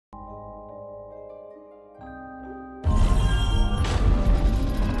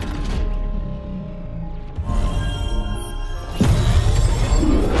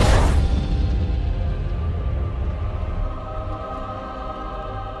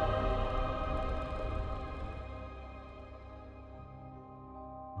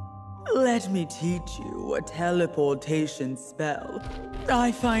Let me teach you a teleportation spell.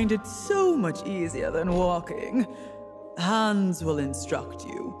 I find it so much easier than walking. Hans will instruct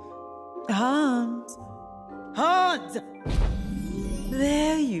you. Hans! Hans!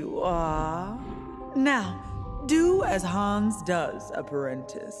 There you are. Now, do as Hans does,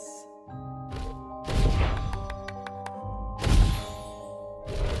 apprentice.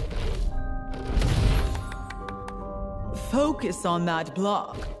 Focus on that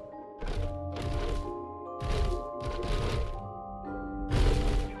block.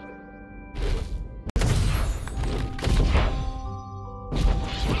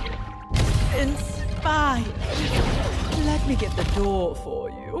 Inspired. Let me get the door for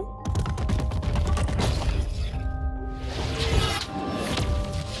you.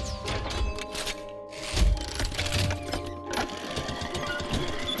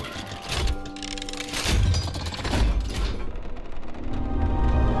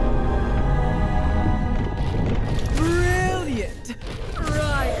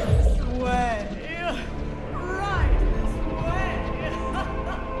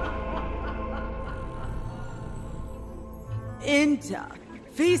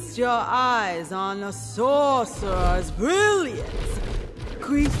 Feast your eyes on the sorcerer's brilliance.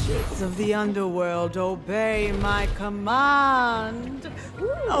 Creatures of the underworld, obey my command.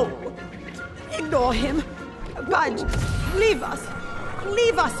 Oh, ignore him. Pudge, leave us.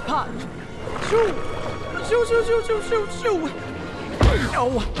 Leave us, Pudge. Shoo. Shoo, shoo, shoo, shoo, shoo, shoo.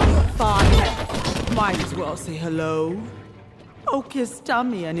 Oh, fine. Might as well say hello. Oh, kiss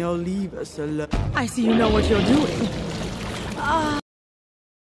Tummy and you'll leave us alone. I see you know what you're doing.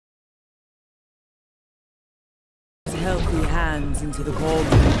 Healthy hands into the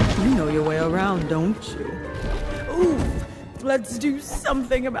cauldron. You know your way around, don't you? Ooh, let's do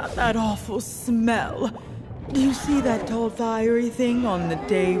something about that awful smell. Do you see that tall fiery thing on the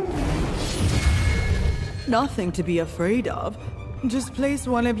table? Nothing to be afraid of. Just place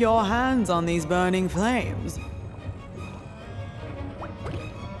one of your hands on these burning flames.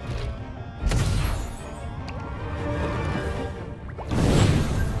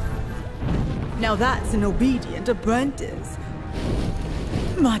 Now that's an obedient apprentice.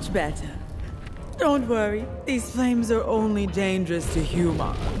 Much better. Don't worry, these flames are only dangerous to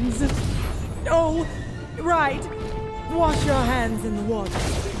humans. Oh, right. Wash your hands in the water.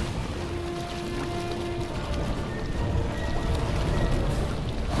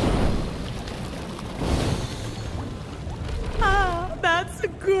 Ah, that's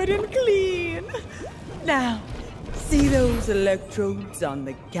good and clean. Now, see those electrodes on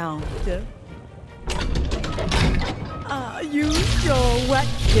the counter? You sure wet.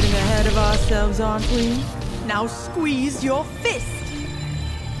 Getting ahead of ourselves, aren't we? Now squeeze your fist.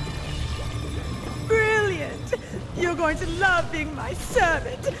 Brilliant. You're going to love being my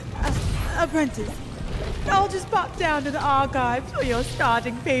servant. Apprentice, I'll just pop down to the archives for your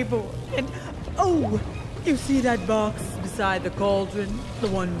starting paperwork. And, oh, you see that box beside the cauldron? The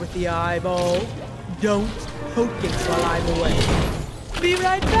one with the eyeball? Don't poke it while I'm away. Be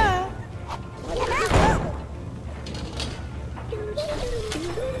right back.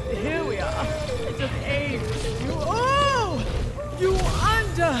 Here we are. It just aged you. Oh! You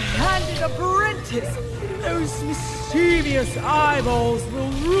underhanded apprentice! Those mischievous eyeballs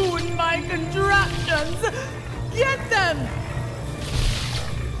will ruin my contraptions! Get them!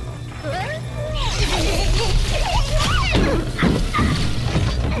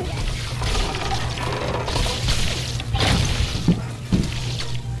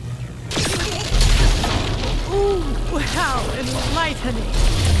 Ooh, how enlightening!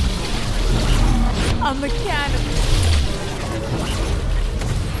 A mechanic.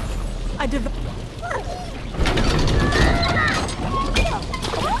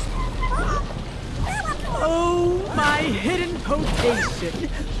 Oh, my hidden potation.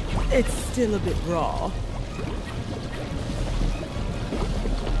 It's still a bit raw.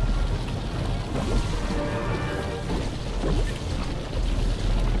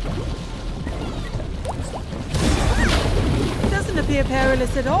 Doesn't appear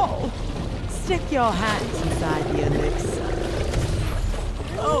perilous at all. Stick your hands inside the elixir.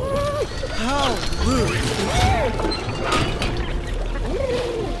 Oh, how rude.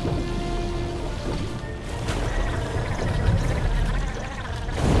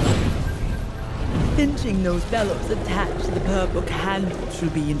 Pinching those bellows attached to the purple candle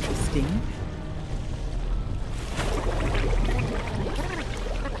should be interesting.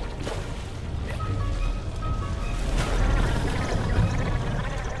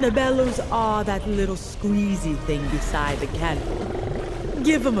 The bellows are that little squeezy thing beside the candle.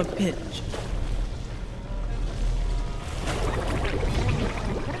 Give them a pinch.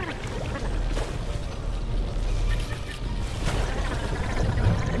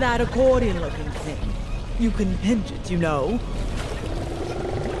 That accordion-looking thing. You can pinch it, you know.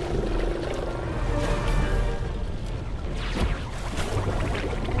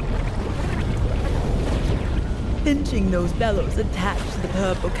 Pinching those bellows attached to the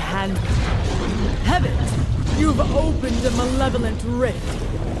purple canvas. Heavens! You've opened a malevolent rift.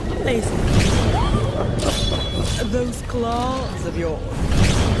 Placing those claws of yours.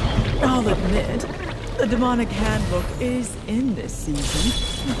 I'll admit, the demonic handbook is in this season.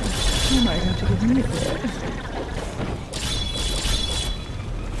 You might have to give me credit.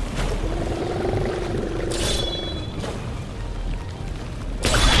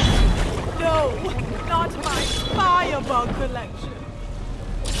 No! Not my firebug collection!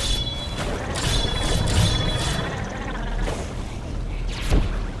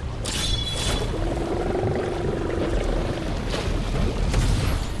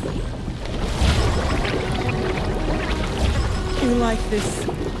 You like this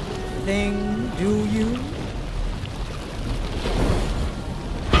thing, do you?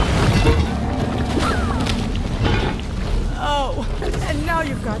 Oh, and now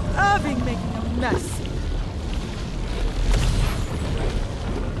you've got Irving making a mess.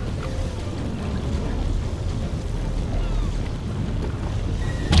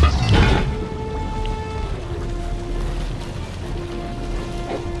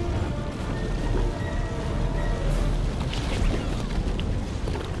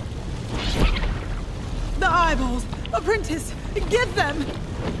 The eyeballs! Apprentice! Get them!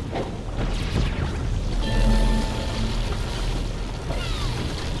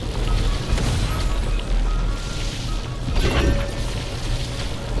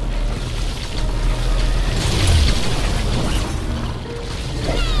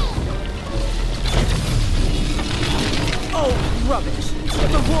 Oh, rubbish.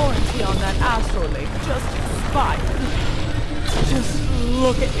 The warranty on that astrolabe just expired. Just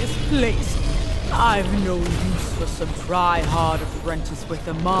look at this place. I've no use for some try-hard apprentice with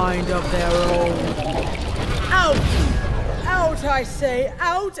a mind of their own. Out! Out, I say!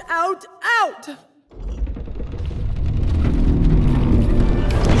 Out, out, out!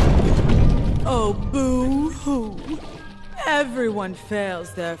 Oh, boo-hoo. Everyone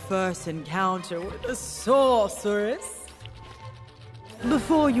fails their first encounter with a sorceress.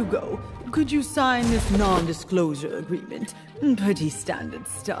 Before you go, could you sign this non-disclosure agreement? Pretty standard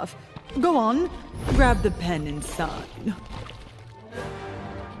stuff. Go on, grab the pen and sign.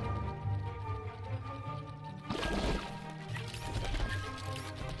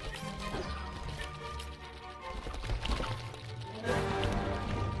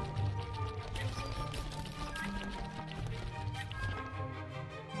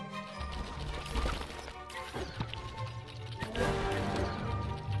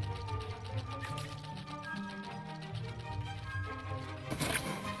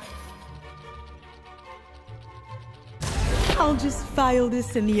 I'll just file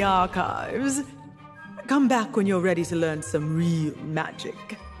this in the archives. Come back when you're ready to learn some real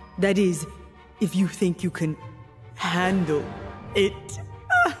magic. That is, if you think you can handle it.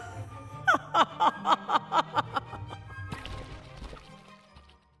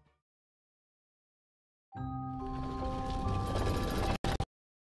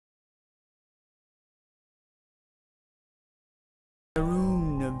 A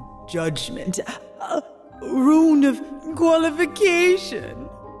rune of judgment. A rune of qualification.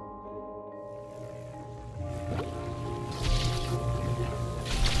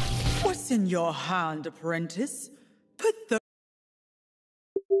 What's in your hand, apprentice? Put the